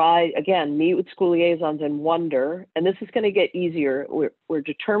to try, again, meet with school liaisons and wonder, and this is going to get easier. We're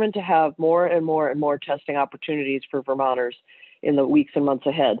determined to have more and more and more testing opportunities for Vermonters in the weeks and months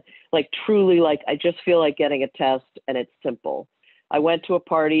ahead. Like truly, I just feel like getting a test and it's simple. I went to a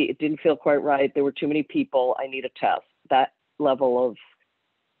party, it didn't feel quite right. There were too many people, I need a test. That level of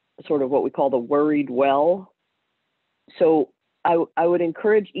sort of what we call the worried well. So I would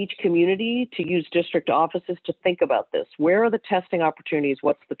encourage each community to use district offices to think about this. Where are the testing opportunities?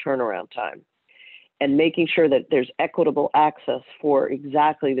 What's the turnaround time? And making sure that there's equitable access for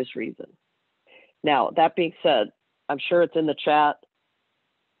exactly this reason. Now, that being said, I'm sure it's in the chat.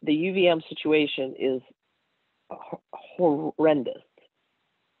 The UVM situation is horrendous.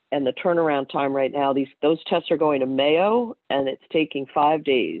 And the turnaround time right now, those tests are going to Mayo and it's taking 5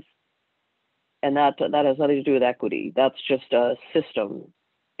 days. And that has nothing to do with equity. That's just a system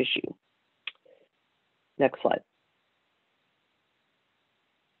issue. Next slide.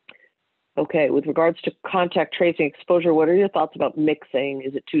 Okay, with regards to contact tracing exposure, what are your thoughts about mixing?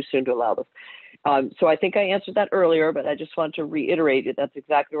 Is it too soon to allow this? So I think I answered that earlier, but I just want to reiterate it. That's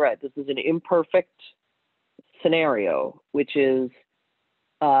exactly right. This is an imperfect scenario, which is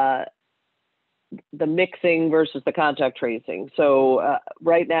the mixing versus the contact tracing. So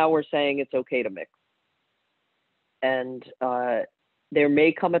right now we're saying it's okay to mix. And there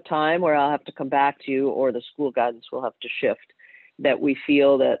may come a time where I'll have to come back to you or the school guidance will have to shift that we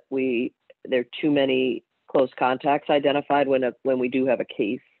feel that there are too many close contacts identified when we do have a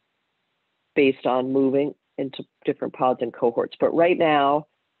case based on moving into different pods and cohorts. But right now,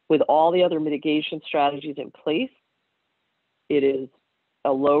 with all the other mitigation strategies in place, it is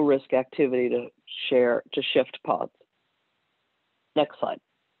a low risk activity to shift pods. Next slide.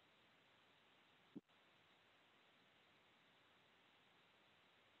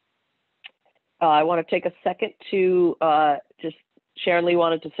 I want to take a second to Sharon Lee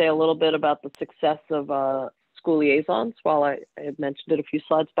wanted to say a little bit about the success of school liaisons while I had mentioned it a few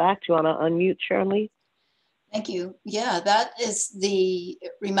slides back. Do you want to unmute, Sharon Lee? Thank you. Yeah, that is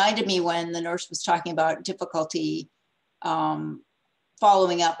reminded me when the nurse was talking about difficulty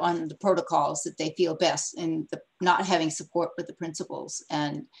following up on the protocols that they feel best and not having support with the principals.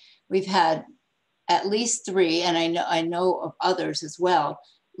 And we've had at least 3, and I know of others as well,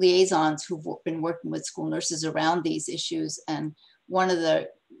 liaisons who've been working with school nurses around these issues. And one of the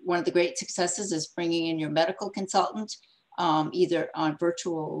great successes is bringing in your medical consultant, either on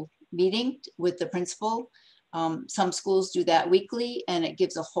virtual meeting with the principal. Some schools do that weekly, and it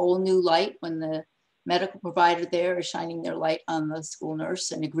gives a whole new light when the medical provider there is shining their light on the school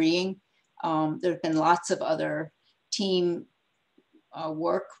nurse and agreeing. There have been lots of other team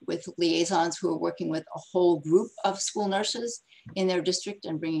work with liaisons who are working with a whole group of school nurses in their district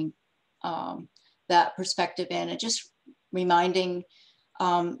and bringing that perspective in, and just reminding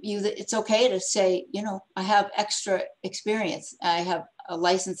you that it's okay to say, you know, I have extra experience. I have a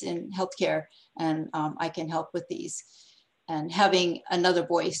license in healthcare, and I can help with these. And having another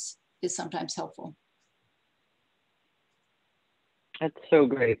voice is sometimes helpful. That's so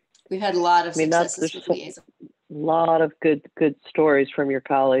great. We've had a lot of successes with liaison. A lot of good stories from your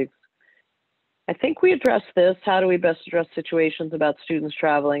colleagues. I think we addressed this. How do we best address situations about students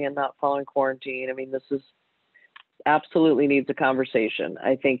traveling and not following quarantine? I mean, this is absolutely needs a conversation.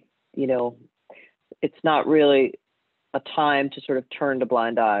 I think, you know, it's not really a time to sort of turn a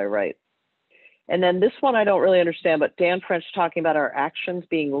blind eye, right? And then this one I don't really understand, but Dan French talking about our actions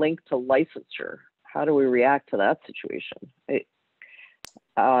being linked to licensure. How do we react to that situation?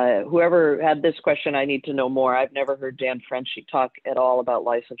 Whoever had this question, I need to know more. I've never heard Dan Frenchy talk at all about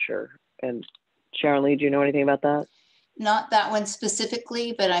licensure. And Sharon Lee, do you know anything about that? Not that one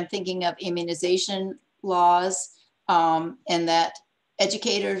specifically, but I'm thinking of immunization laws, and that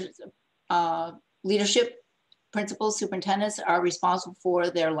educators, leadership, principals, superintendents are responsible for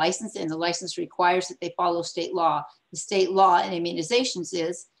their license, and the license requires that they follow state law. The state law in immunizations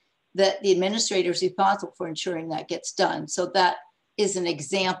is that the administrator is responsible for ensuring that gets done. So that is an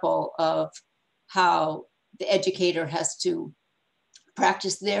example of how the educator has to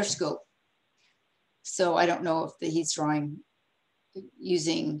practice their scope. So I don't know if he's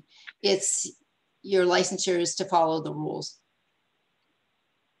using, your licensure is to follow the rules.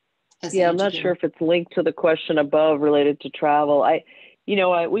 Yeah, I'm not sure if it's linked to the question above related to travel.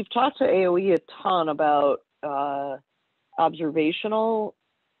 We've talked to AOE a ton about observational,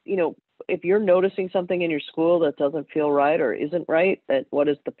 if you're noticing something in your school that doesn't feel right or isn't right, that what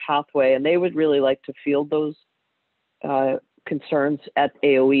is the pathway? And they would really like to field those concerns at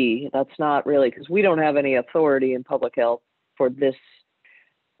AOE. That's not really, because we don't have any authority in public health for this,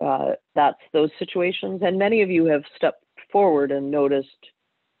 that's those situations. And many of you have stepped forward and noticed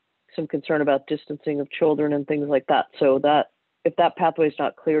some concern about distancing of children and things like that. So that if that pathway is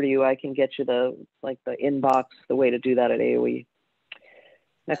not clear to you, I can get you the inbox, the way to do that at AOE.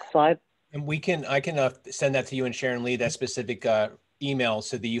 Next slide. And I can send that to you and Sharon Lee, that specific email,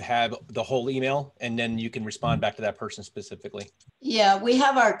 so that you have the whole email, and then you can respond back to that person specifically. Yeah, we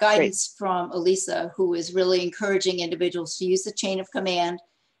have our guidance from Elisa, who is really encouraging individuals to use the chain of command,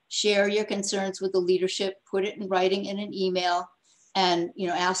 share your concerns with the leadership, put it in writing in an email, and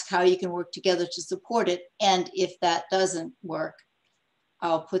ask how you can work together to support it. And if that doesn't work,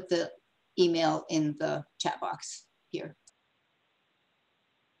 I'll put the email in the chat box here.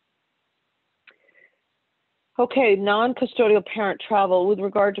 Okay, non-custodial parent travel. With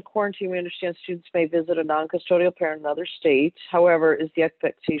regard to quarantine, we understand students may visit a non-custodial parent in other states. However, is the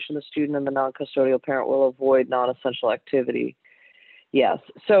expectation the student and the non-custodial parent will avoid non-essential activity? Yes.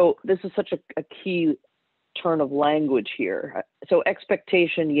 So this is such a key turn of language here. So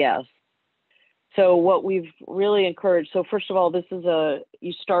expectation, yes. So what we've really encouraged, so first of all,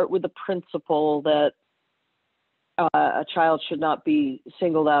 you start with the principle that a child should not be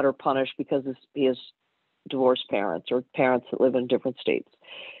singled out or punished because he is divorced parents or parents that live in different states.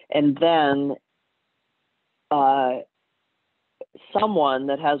 And then someone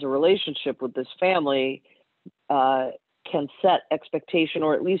that has a relationship with this family can set expectation,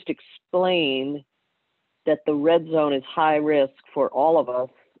 or at least explain that the red zone is high risk for all of us,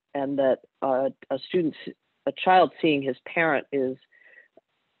 and that a child seeing his parent is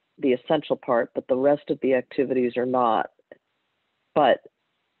the essential part, but the rest of the activities are not. But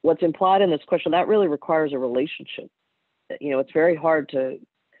what's implied in this question, that really requires a relationship. It's very hard to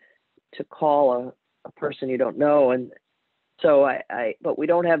call a person you don't know. And so but we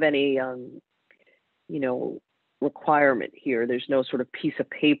don't have any, requirement here. There's no sort of piece of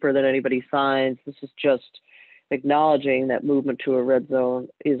paper that anybody signs. This is just acknowledging that movement to a red zone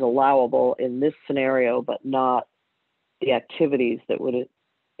is allowable in this scenario, but not the activities that would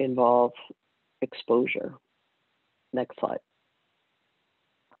involve exposure. Next slide.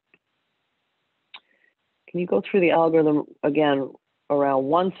 Can you go through the algorithm again around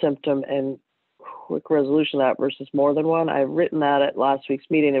one symptom and quick resolution of that versus more than one? I've written that at last week's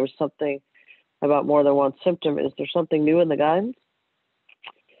meeting. There was something about more than one symptom. Is there something new in the guidance?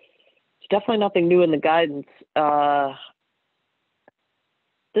 It's definitely nothing new in the guidance.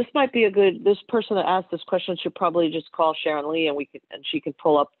 this might be this person that asked this question should probably just call Sharon Lee and she can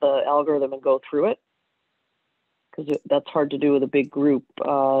pull up the algorithm and go through it. Because that's hard to do with a big group,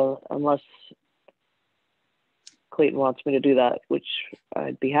 unless Clayton wants me to do that, which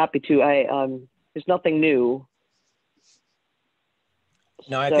I'd be happy to. There's nothing new.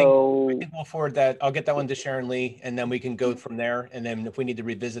 No, I think we'll forward that. I'll get that one to Sharon Lee, and then we can go from there. And then if we need to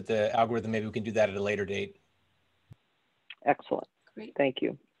revisit the algorithm, maybe we can do that at a later date. Excellent. Great. Thank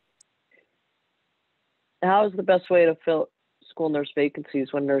you. How is the best way to fill school nurse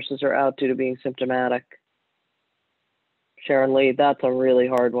vacancies when nurses are out due to being symptomatic? Sharon Lee, that's a really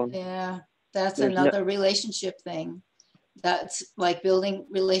hard one. Yeah, that's another relationship thing. That's like building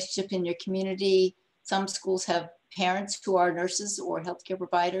relationship in your community. Some schools have parents who are nurses or healthcare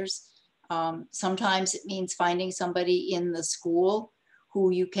providers. Sometimes it means finding somebody in the school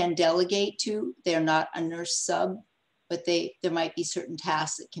who you can delegate to. They're not a nurse sub, but there might be certain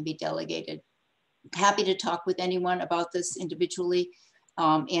tasks that can be delegated. Happy to talk with anyone about this individually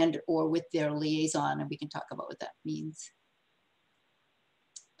and or with their liaison, and we can talk about what that means.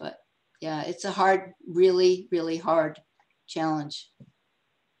 But yeah, it's a hard, really, really hard challenge.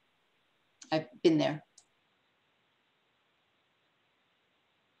 I've been there.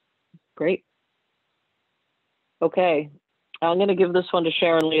 Great. Okay, I'm going to give this one to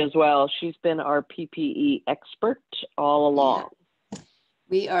Sharon Lee as well. She's been our PPE expert all along. Yeah.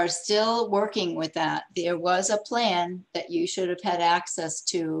 We are still working with that. There was a plan that you should have had access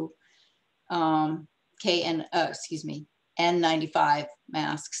to N95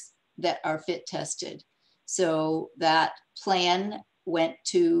 masks that are fit tested. So that plan went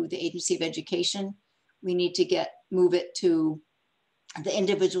to the Agency of Education. We need to move it to the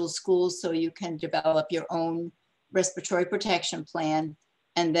individual schools so you can develop your own respiratory protection plan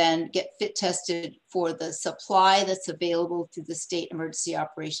and then get fit tested for the supply that's available through the State Emergency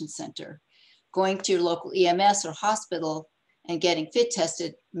Operations Center. Going to your local EMS or hospital and getting fit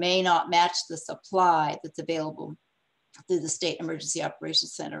tested may not match the supply that's available through the State Emergency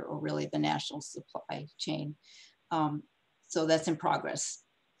Operations Center or really the national supply chain. So that's in progress.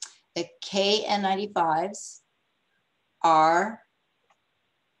 The KN95s are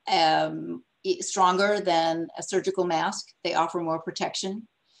stronger than a surgical mask. They offer more protection.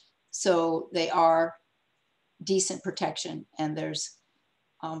 So they are decent protection. And there's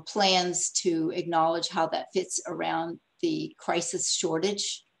plans to acknowledge how that fits around the crisis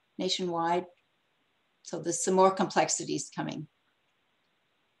shortage nationwide. So there's some more complexities coming.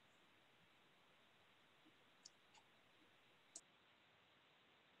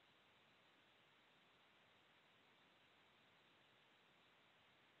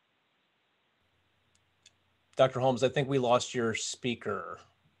 Dr. Holmes, I think we lost your speaker.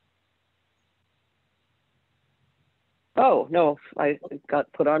 Oh, no, I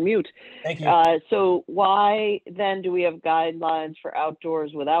got put on mute. Thank you. So why then do we have guidelines for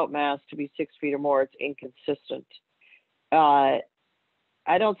outdoors without masks to be 6 feet or more? It's inconsistent. I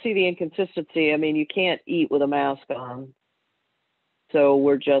don't see the inconsistency. I mean, you can't eat with a mask on. So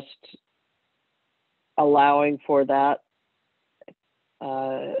we're just allowing for that.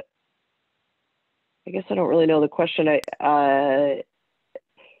 I guess I don't really know the question. Is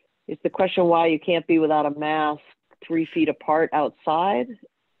the question why you can't be without a mask 3 feet apart outside?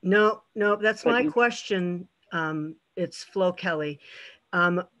 No, that's my question. It's Flo Kelly.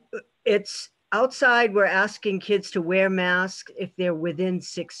 It's outside, we're asking kids to wear masks if they're within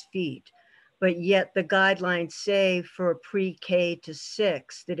 6 feet, but yet the guidelines say for pre-K to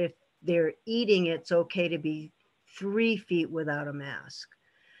 6 that if they're eating, it's okay to be 3 feet without a mask.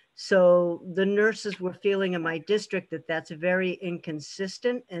 So the nurses were feeling in my district that that's very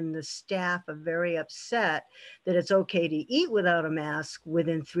inconsistent, and the staff are very upset that it's okay to eat without a mask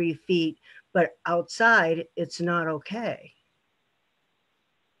within 3 feet, but outside it's not okay.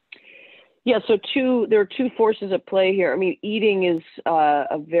 Yeah, so there are two forces at play here. I mean, eating is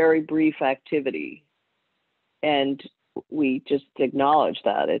a very brief activity, and we just acknowledge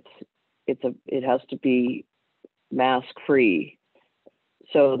that it has to be mask free.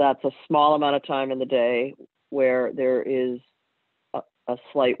 So that's a small amount of time in the day where there is a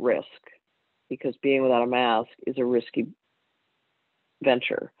slight risk, because being without a mask is a risky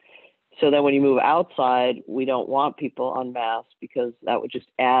venture. So then when you move outside, we don't want people unmasked, because that would just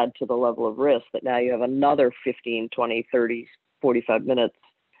add to the level of risk that now you have another 15, 20, 30, 45 minutes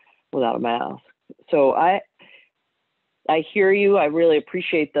without a mask. So I hear you. I really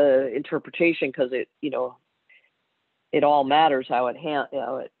appreciate the interpretation, because it all matters how it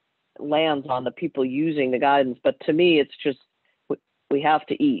lands on the people using the guidance. But to me, it's just, we have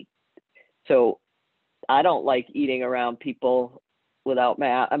to eat. So I don't like eating around people without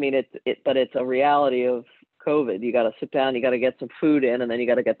mask. I mean, but it's a reality of COVID. You got to sit down, you got to get some food in, and then you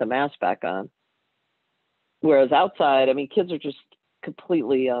got to get the mask back on. Whereas outside, I mean, kids are just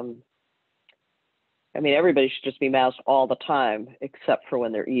completely, I mean, everybody should just be masked all the time, except for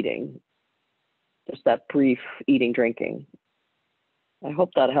when they're eating. Just that brief eating, drinking. I hope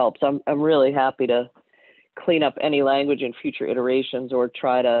that helps. I'm really happy to clean up any language in future iterations or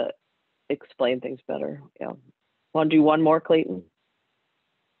try to explain things better. Yeah. Want to do one more, Clayton?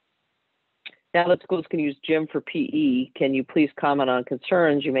 Now that schools can use gym for PE, can you please comment on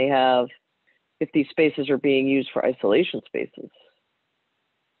concerns you may have if these spaces are being used for isolation spaces?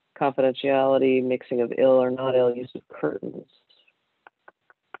 Confidentiality, mixing of ill or not ill use of curtains.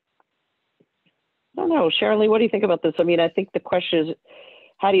 I don't know, Sharon Lee, what do you think about this? I mean, I think the question is,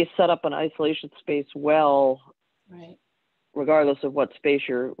 how do you set up an isolation space well, right, regardless of what space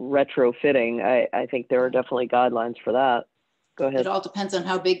you're retrofitting? I think there are definitely guidelines for that. Go ahead. It all depends on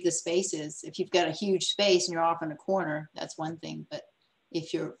how big the space is. If you've got a huge space and you're off in a corner, that's one thing. But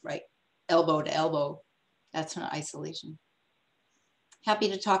if you're right elbow to elbow, that's an isolation. Happy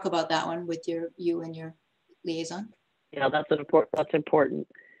to talk about that one with you and your liaison. Yeah, that's important.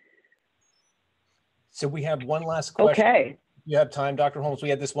 So we have one last question. Okay. You have time, Dr. Holmes? We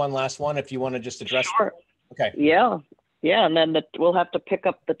had this one last one, if you want to just address Sure. it. Okay. Yeah, and then we'll have to pick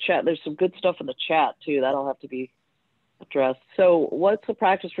up the chat. There's some good stuff in the chat too. That'll have to be addressed. So what's the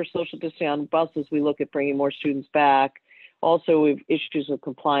practice for social distancing on buses? We look at bringing more students back. Also, we've issues with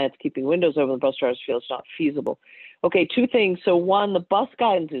compliance, keeping windows open. The bus drivers feel it's not feasible. Okay, two things. So one, the bus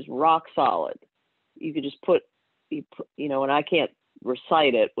guidance is rock solid. You could just put, you know, and I can't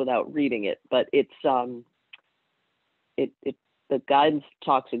recite it without reading it, but it's the guidance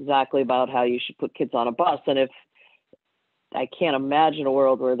talks exactly about how you should put kids on a bus. And if I can't imagine a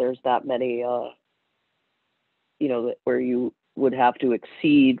world where there's that many, you know, where you would have to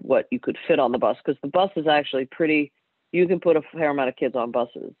exceed what you could fit on the bus, because the bus is actually pretty, you can put a fair amount of kids on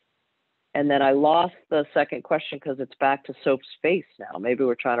buses. And then I lost the second question because it's back to soap space now. Maybe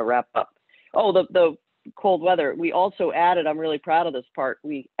we're trying to wrap up. Oh, the cold weather. We also added, I'm really proud of this part,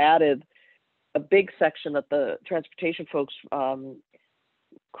 we added a big section that the transportation folks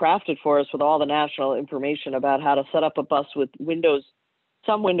crafted for us with all the national information about how to set up a bus with windows,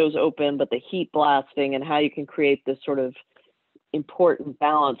 some windows open, but the heat blasting, and how you can create this sort of important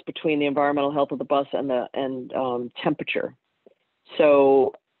balance between the environmental health of the bus and the temperature.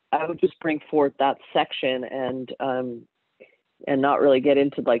 So I would just bring forth that section and not really get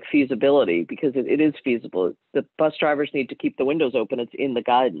into like feasibility, because it is feasible. The bus drivers need to keep the windows open. It's in the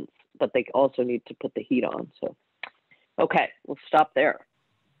guidance, but they also need to put the heat on. So, okay, we'll stop there.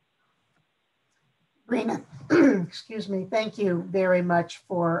 Rena, excuse me. Thank you very much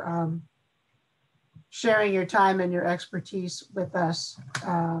for sharing your time and your expertise with us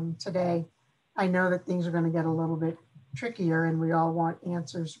today. I know that things are going to get a little bit trickier and we all want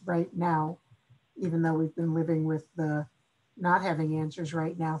answers right now, even though we've been living with the not having answers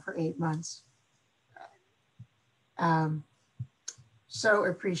right now for 8 months. So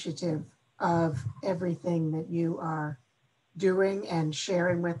appreciative of everything that you are doing and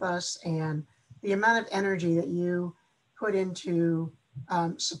sharing with us, and the amount of energy that you put into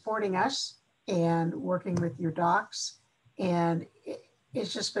supporting us and working with your docs. And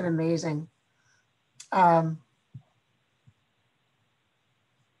it's just been amazing.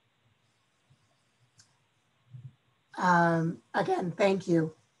 Again, thank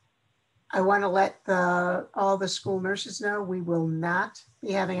you. I want to let all the school nurses know we will not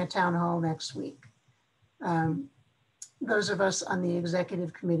be having a town hall next week. Those of us on the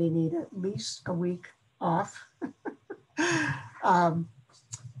executive committee need at least a week off.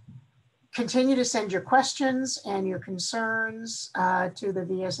 Continue to send your questions and your concerns to the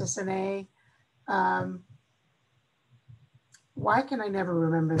VSSNA. Why can I never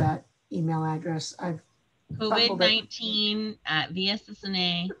remember that email address? COVID-19 at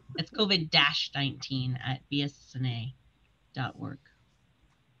VSSNA. It's COVID-19 at VSSNA.org.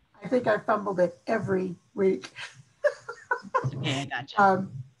 I think I fumbled it every week. Okay, I gotcha.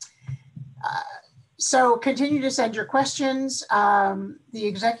 So continue to send your questions. The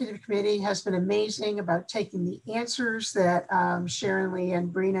executive committee has been amazing about taking the answers that Sharon Lee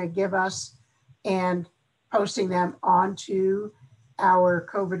and Brina give us and posting them onto our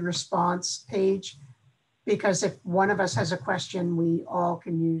COVID response page. Because if one of us has a question, we all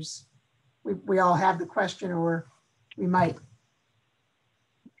can use, we all have the question, or we might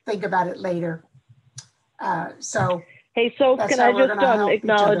think about it later. So hey, so can I just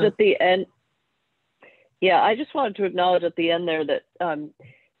acknowledge at the end? Yeah, I just wanted to acknowledge at the end there that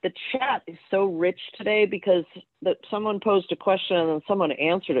the chat is so rich today because someone posed a question and then someone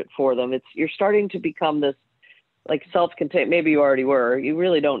answered it for them. You're starting to become this like self-contained, maybe you already were, you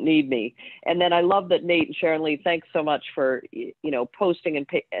really don't need me. And then I love that Nate and Sharon Lee, thanks so much for, posting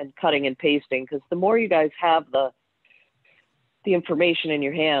and cutting and pasting, because the more you guys have the information in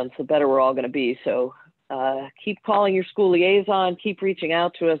your hands, the better we're all going to be. So keep calling your school liaison, keep reaching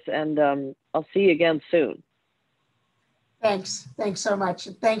out to us, and I'll see you again soon. Thanks so much.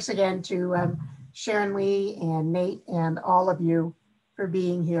 Thanks again to Sharon Lee and Nate and all of you for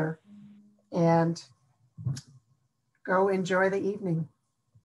being here, and go enjoy the evening.